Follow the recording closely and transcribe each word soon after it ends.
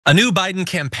A new Biden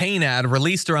campaign ad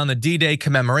released around the D-Day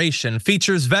commemoration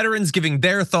features veterans giving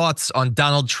their thoughts on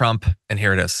Donald Trump, and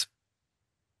here it is.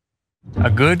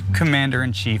 A good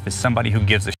commander-in-chief is somebody who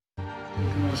gives a My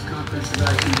name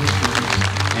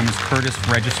is Curtis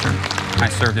Register. I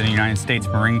served in the United States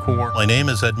Marine Corps. My name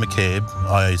is Ed McCabe.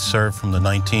 I served from the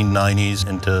 1990s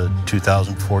into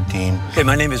 2014. Okay,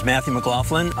 my name is Matthew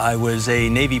McLaughlin. I was a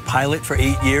Navy pilot for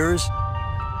 8 years.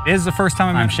 It is the first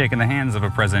time I'm shaking the hands of a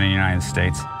president of the United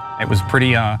States. It was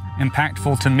pretty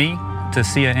impactful to me to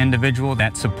see an individual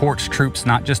that supports troops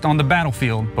not just on the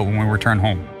battlefield, but when we return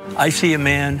home. I see a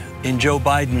man in Joe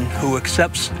Biden who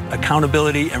accepts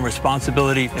accountability and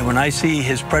responsibility. And when I see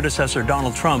his predecessor,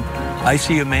 Donald Trump, I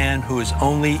see a man who is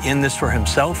only in this for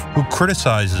himself. Who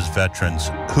criticizes veterans,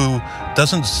 who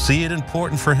doesn't see it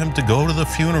important for him to go to the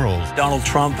funerals. Donald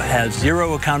Trump has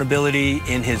zero accountability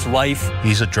in his life.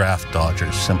 He's a draft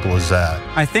dodger, simple as that.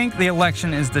 I think the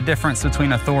election is the difference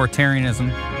between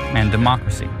authoritarianism and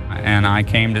democracy. And I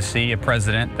came to see a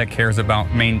president that cares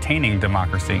about maintaining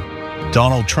democracy.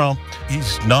 Donald Trump,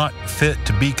 he's not fit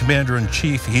to be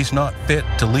commander-in-chief. He's not fit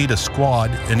to lead a squad,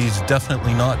 and he's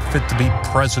definitely not fit to be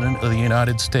president of the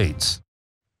United States.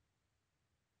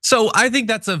 So I think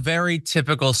that's a very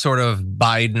typical sort of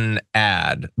Biden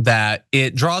ad, that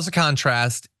it draws a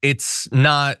contrast. It's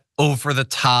not over the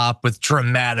top with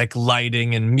dramatic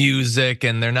lighting and music,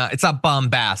 and it's not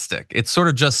bombastic. It's sort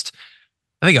of just,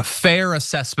 I think, a fair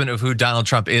assessment of who Donald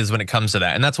Trump is when it comes to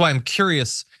that. And that's why I'm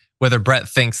curious whether Brett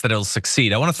thinks that it'll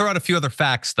succeed. I want to throw out a few other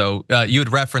facts, though. You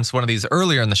had referenced one of these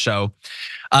earlier in the show.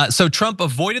 So Trump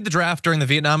avoided the draft during the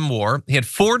Vietnam War. He had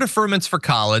 4 deferments for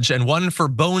college and 1 for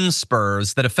bone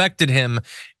spurs that affected him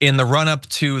in the run-up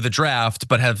to the draft,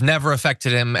 but have never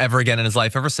affected him ever again in his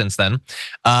life ever since then.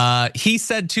 He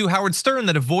said to Howard Stern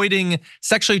that avoiding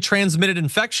sexually transmitted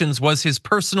infections was his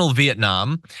personal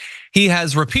Vietnam. He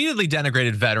has repeatedly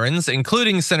denigrated veterans,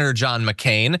 including Senator John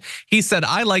McCain. He said,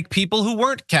 "I like people who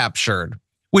weren't captured,"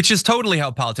 which is totally how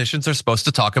politicians are supposed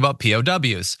to talk about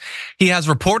POWs. He has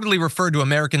reportedly referred to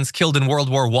Americans killed in World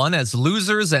War I as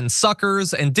losers and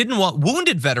suckers, and didn't want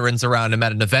wounded veterans around him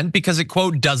at an event because it,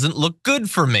 quote, "doesn't look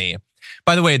good for me."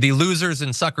 By the way, the losers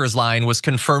and suckers line was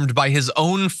confirmed by his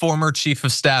own former chief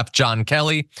of staff, John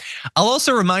Kelly. I'll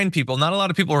also remind people, not a lot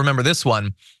of people remember this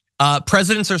one.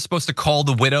 Presidents are supposed to call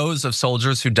the widows of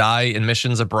soldiers who die in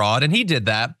missions abroad, and he did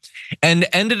that and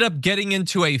ended up getting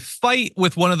into a fight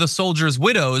with one of the soldiers'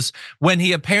 widows when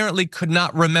he apparently could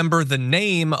not remember the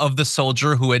name of the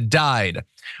soldier who had died.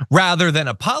 Rather than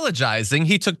apologizing,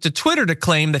 he took to Twitter to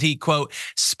claim that he, quote,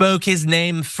 "spoke his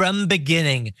name from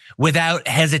beginning without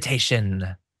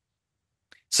hesitation."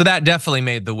 So that definitely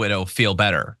made the widow feel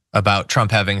better about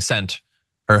Trump having sent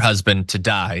her husband to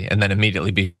die and then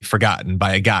immediately be forgotten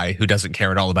by a guy who doesn't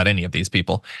care at all about any of these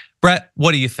people. Brett,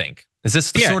 what do you think? Is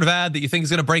this the sort of ad that you think is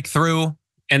gonna break through?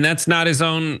 And that's not his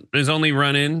only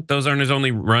run-in. Those aren't his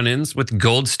only run-ins with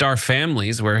Gold Star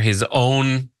families, where his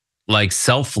own like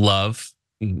self-love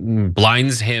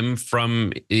blinds him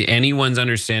from anyone's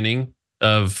understanding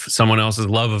of someone else's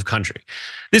love of country.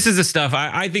 This is the stuff,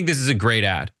 I think this is a great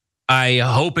ad. I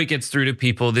hope it gets through to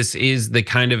people. This is the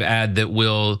kind of ad that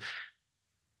will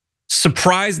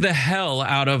surprise the hell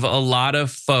out of a lot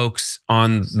of folks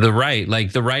on the right.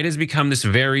 Like, the right has become this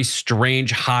very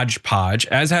strange hodgepodge,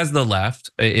 as has the left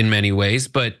in many ways,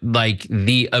 but like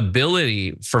the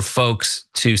ability for folks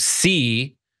to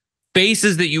see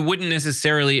faces that you wouldn't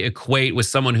necessarily equate with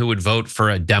someone who would vote for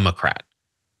a Democrat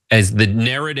as the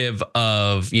narrative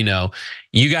of,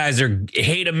 you guys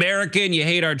hate America and you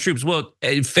hate our troops. Well,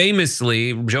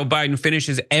 famously, Joe Biden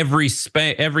finishes every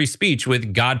speech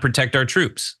with "God protect our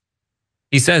troops."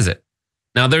 He says it.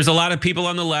 Now, there's a lot of people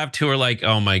on the left who are like,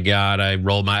 "Oh my God, I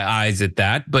roll my eyes at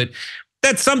that." But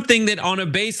that's something that on a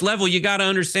base level, you got to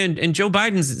understand. And Joe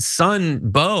Biden's son,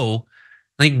 Beau,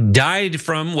 died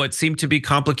from what seemed to be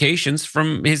complications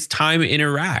from his time in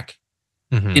Iraq.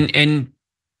 And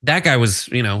that guy was,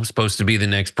 supposed to be the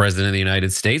next president of the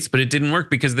United States, but it didn't work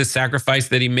because of the sacrifice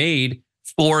that he made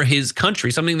for his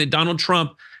country, something that Donald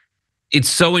Trump, it's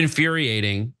so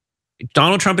infuriating.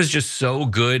 Donald Trump is just so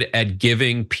good at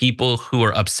giving people who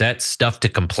are upset stuff to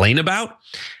complain about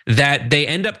that they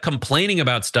end up complaining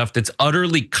about stuff that's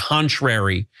utterly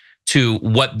contrary to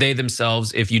what they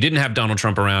themselves, if you didn't have Donald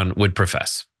Trump around, would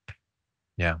profess.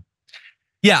 Yeah.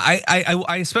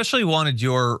 I especially wanted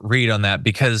your read on that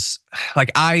because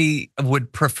I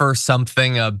would prefer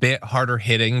something a bit harder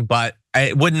hitting, but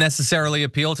it wouldn't necessarily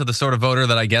appeal to the sort of voter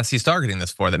that I guess he's targeting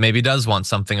this for, that maybe does want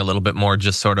something a little bit more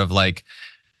just sort of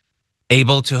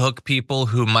able to hook people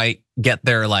who might get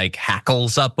their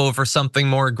hackles up over something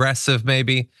more aggressive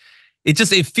maybe.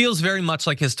 it feels very much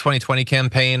like his 2020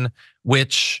 campaign,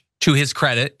 which to his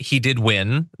credit, he did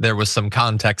win. There was some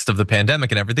context of the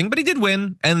pandemic and everything, but he did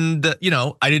win. And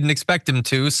I didn't expect him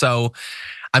to. So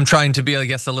I'm trying to be, I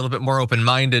guess, a little bit more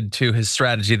open-minded to his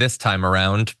strategy this time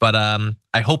around. But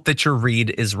I hope that your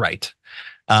read is right.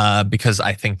 Because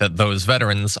I think that those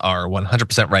veterans are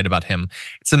 100% right about him.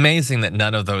 It's amazing that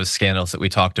none of those scandals that we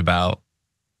talked about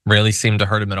really seem to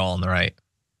hurt him at all on the right.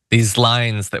 These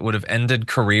lines that would have ended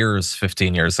careers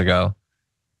 15 years ago,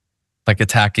 like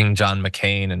attacking John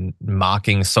McCain and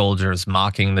mocking soldiers,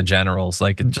 mocking the generals,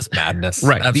 like it's just madness.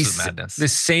 Right, absolute madness. The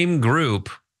same group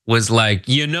was like,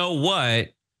 you know what?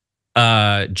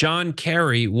 John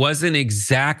Kerry wasn't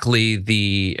exactly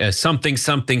the something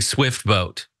swift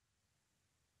boat.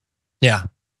 Yeah,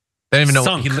 they don't even know.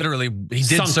 Sunk. He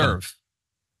did serve.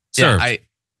 Served.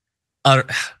 Yeah,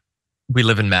 we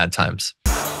live in mad times.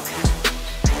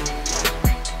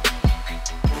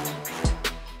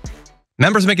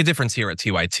 Members make a difference here at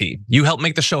TYT. You help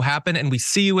make the show happen, and we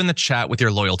see you in the chat with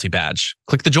your loyalty badge.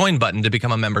 Click the join button to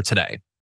become a member today.